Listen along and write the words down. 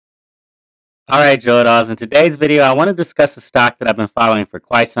Alright, Joe Dolls. In today's video, I want to discuss a stock that I've been following for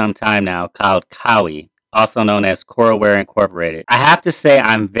quite some time now called COWI, also known as Coroware Incorporated. I have to say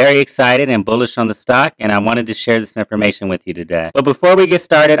I'm very excited and bullish on the stock, and I wanted to share this information with you today. But before we get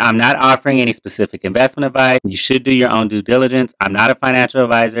started, I'm not offering any specific investment advice. You should do your own due diligence. I'm not a financial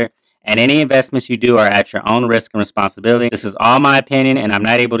advisor, and any investments you do are at your own risk and responsibility. This is all my opinion, and I'm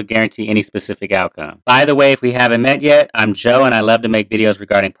not able to guarantee any specific outcome. By the way, if we haven't met yet, I'm Joe, and I love to make videos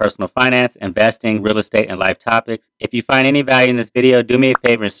regarding personal finance, investing, real estate, and life topics. If you find any value in this video, do me a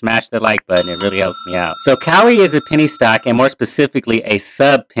favor and smash the like button. It really helps me out. So COWI is a penny stock, and more specifically, a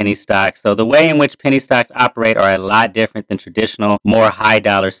sub-penny stock. So the way in which penny stocks operate are a lot different than traditional, more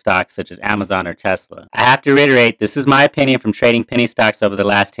high-dollar stocks such as Amazon or Tesla. I have to reiterate, this is my opinion from trading penny stocks over the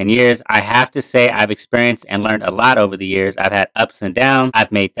last 10 years. I have to say I've experienced and learned a lot over the years. I've had ups and downs.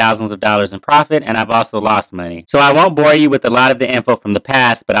 I've made thousands of dollars in profit, and I've also lost money. So I won't bore you with a lot of the info from the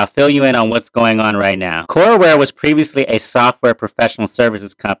past, but I'll fill you in on what's going on right now. Coroware was previously a software professional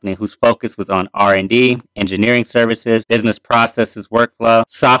services company whose focus was on R&D, engineering services, business processes, workflow,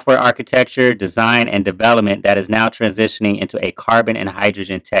 software architecture, design, and development that is now transitioning into a carbon and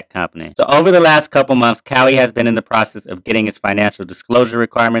hydrogen tech company. So over the last couple months, COWI has been in the process of getting its financial disclosure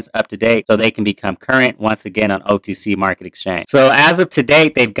requirements up to date so they can become current once again on OTC Market Exchange. So as of to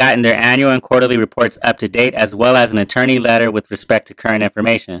date, they've gotten their annual and quarterly reports up to date, as well as an attorney letter with respect to current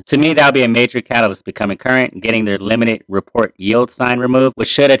information. To me, that'll be a major catalyst becoming current and getting their limited report yield sign removed, which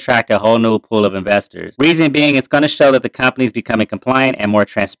should attract a whole new pool of investors. Reason being, it's going to show that the company is becoming compliant and more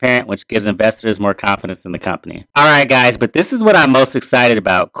transparent, which gives investors more confidence in the company. Alright guys, but this is what I'm most excited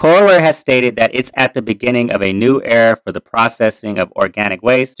about. Coroware has stated that it's at the beginning of a new era for the processing of organic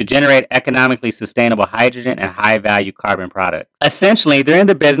waste to generate economically sustainable hydrogen and high-value carbon products. Essentially, they're in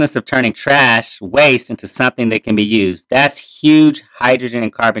the business of turning trash, waste, into something that can be used. That's huge hydrogen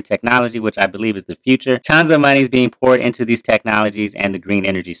and carbon technology, which I believe is the future. Tons of money is being poured into these technologies and the green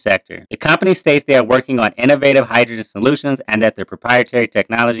energy sector. The company states they are working on innovative hydrogen solutions and that their proprietary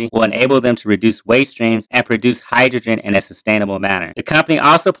technology will enable them to reduce waste streams and produce hydrogen in a sustainable manner. The company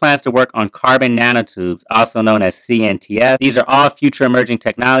also plans to work on carbon nanotubes, also known as CNTs. These are all future emerging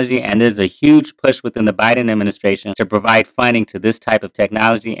technology, and there's a huge push within the Biden administration to provide funding to this type of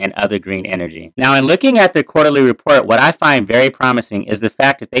technology and other green energy. Now, in looking at their quarterly report, what I find very promising is the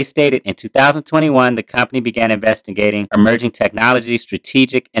fact that they stated in 2021 the company began investigating emerging technology,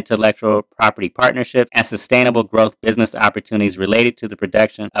 strategic intellectual property partnerships, and sustainable growth business opportunities related to the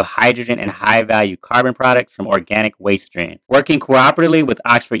production of hydrogen and high-value carbon products from organic waste streams. Working cooperatively with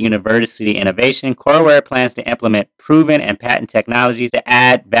Oxford University Innovation, Coroware plans to implement proven and patent technologies to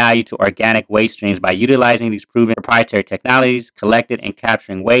add value to organic waste streams by utilizing these proven proprietary technologies. Collected and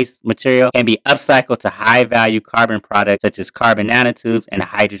capturing waste material can be upcycled to high-value carbon products such as carbon nanotubes and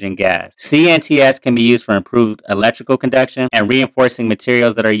hydrogen gas. CNTs can be used for improved electrical conduction and reinforcing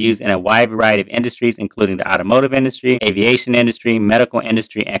materials that are used in a wide variety of industries, including the automotive industry, aviation industry, medical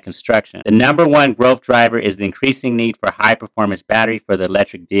industry, and construction. The number one growth driver is the increasing need for high-performance battery for the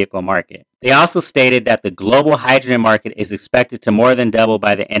electric vehicle market. They also stated that the global hydrogen market is expected to more than double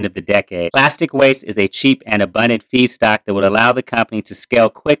by the end of the decade. Plastic waste is a cheap and abundant feedstock that would allow the company to scale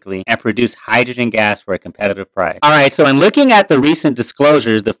quickly and produce hydrogen gas for a competitive price. Alright, so in looking at the recent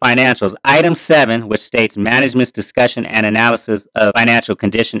disclosures, the financials, item 7, which states management's discussion and analysis of financial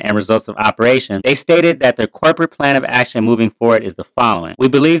condition and results of operation, they stated that their corporate plan of action moving forward is the following. We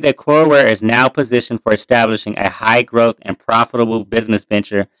believe that Coroware is now positioned for establishing a high growth and profitable business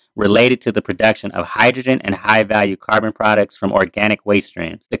venture related to the production of hydrogen and high-value carbon products from organic waste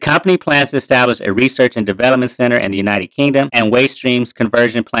streams. The company plans to establish a research and development center in the United Kingdom and waste streams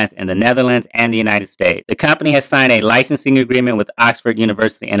conversion plants in the Netherlands and the United States. The company has signed a licensing agreement with Oxford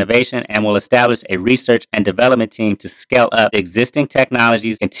University Innovation and will establish a research and development team to scale up existing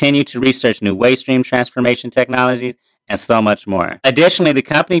technologies, continue to research new waste stream transformation technologies, and so much more. Additionally, the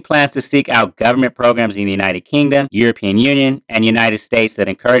company plans to seek out government programs in the United Kingdom, European Union, and United States that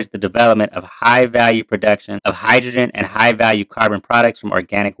encourage the development of high-value production of hydrogen and high-value carbon products from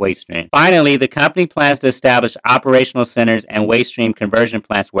organic waste streams. Finally, the company plans to establish operational centers and waste stream conversion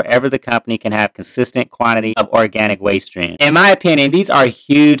plants wherever the company can have consistent quantity of organic waste streams. In my opinion, these are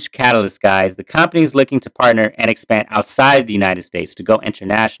huge catalysts, guys. The company is looking to partner and expand outside the United States to go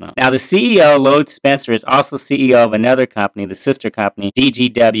international. Now, the CEO, Lloyd Spencer, is also CEO of another company, the sister company,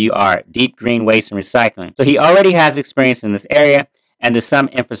 DGWR, Deep Green Waste and Recycling. So he already has experience in this area, and there's some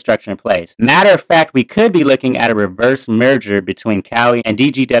infrastructure in place. Matter of fact, we could be looking at a reverse merger between COWI and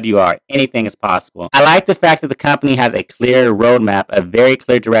DGWR. Anything is possible. I like the fact that the company has a clear roadmap, a very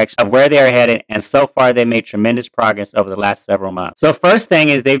clear direction of where they are headed, and so far they made tremendous progress over the last several months. So first thing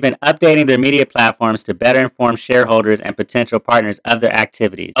is they've been updating their media platforms to better inform shareholders and potential partners of their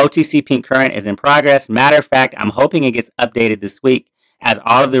activities. OTC Pink Current is in progress. Matter of fact, I'm hoping it gets updated this week, as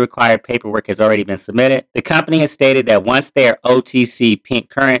all of the required paperwork has already been submitted. The company has stated that once they are OTC Pink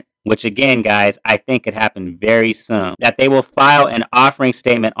Current, which again, guys, I think could happen very soon, that they will file an offering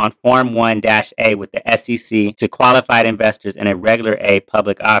statement on Form 1-A with the SEC to qualified investors in a regular A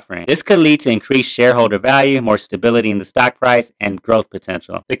public offering. This could lead to increased shareholder value, more stability in the stock price, and growth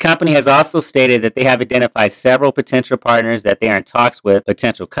potential. The company has also stated that they have identified several potential partners that they are in talks with,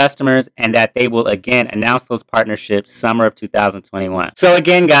 potential customers, and that they will again announce those partnerships summer of 2021. So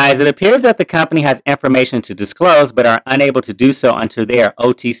again, guys, it appears that the company has information to disclose but are unable to do so until they are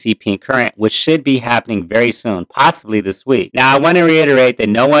OTC Pink Current, which should be happening very soon, possibly this week. Now, I want to reiterate that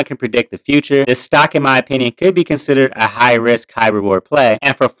no one can predict the future. This stock, in my opinion, could be considered a high-risk, high-reward play.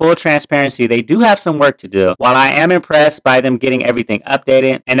 And for full transparency, they do have some work to do. While I am impressed by them getting everything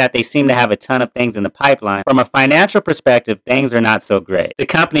updated and that they seem to have a ton of things in the pipeline, from a financial perspective, things are not so great. The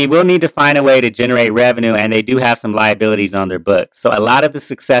company will need to find a way to generate revenue, and they do have some liabilities on their books. So a lot of the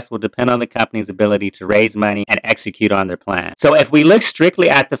success will depend on the company's ability to raise money and execute on their plan. So if we look strictly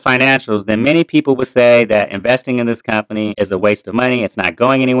at the financials, then many people would say that investing in this company is a waste of money. It's not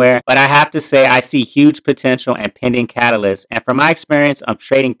going anywhere. But I have to say I see huge potential and pending catalysts. And from my experience of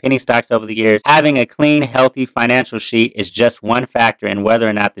trading penny stocks over the years, having a clean, healthy financial sheet is just one factor in whether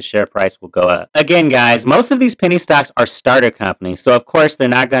or not the share price will go up. Again, guys, most of these penny stocks are starter companies. So of course, they're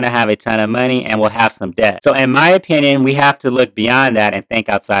not going to have a ton of money and will have some debt. So in my opinion, we have to look beyond that and think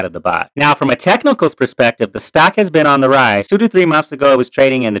outside of the box. Now, from a technicals perspective, the stock has been on the rise. 2 to 3 months ago, it was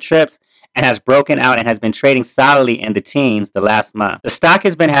trading in the trips and has broken out and has been trading solidly in the teens the last month. The stock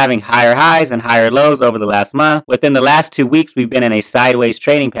has been having higher highs and higher lows over the last month. Within the last 2 weeks, we've been in a sideways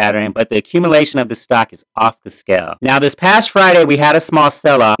trading pattern, but the accumulation of the stock is off the scale. Now, this past Friday, we had a small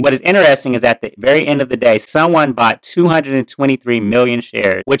sell-off. What is interesting is at the very end of the day, someone bought 223 million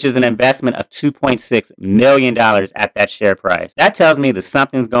shares, which is an investment of $2.6 million at that share price. That tells me that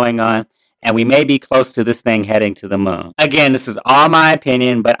something's going on, and we may be close to this thing heading to the moon. Again, this is all my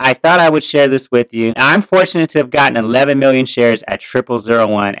opinion, but I thought I would share this with you. Now, I'm fortunate to have gotten 11 million shares at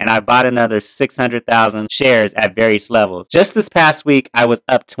 0001, and I bought another 600,000 shares at various levels. Just this past week, I was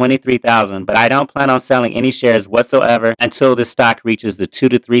up 23,000, but I don't plan on selling any shares whatsoever until the stock reaches the 2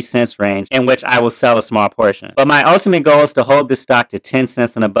 to 3 cents range, in which I will sell a small portion. But my ultimate goal is to hold this stock to 10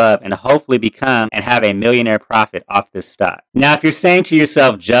 cents and above and hopefully become and have a millionaire profit off this stock. Now, if you're saying to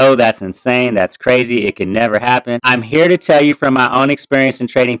yourself, Joe, that's insane, that's crazy, it can never happen, I'm here to tell you from my own experience in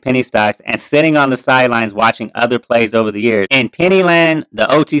trading penny stocks and sitting on the sidelines watching other plays over the years. In Pennyland, the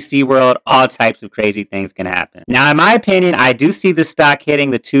OTC world, all types of crazy things can happen. Now, in my opinion, I do see the stock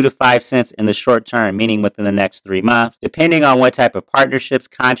hitting the 2 to 5 cents in the short term, meaning within the next 3 months, depending on what type of partnerships,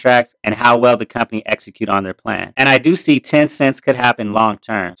 contracts, and how well the company execute on their plan. And I do see 10 cents could happen long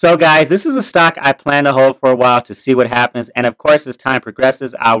term. So guys, this is a stock I plan to hold for a while to see what happens. And of course, as time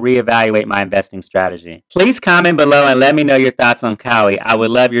progresses, I'll reevaluate my investing strategy. Please comment below and let me know your thoughts on COWI. I would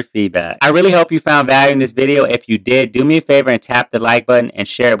love your feedback. I really hope you found value in this video. If you did, do me a favor and tap the like button and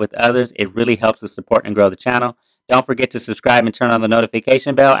share it with others. It really helps us support and grow the channel. Don't forget to subscribe and turn on the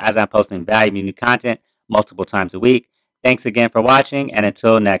notification bell as I'm posting valuable new content multiple times a week. Thanks again for watching, and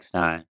until next time.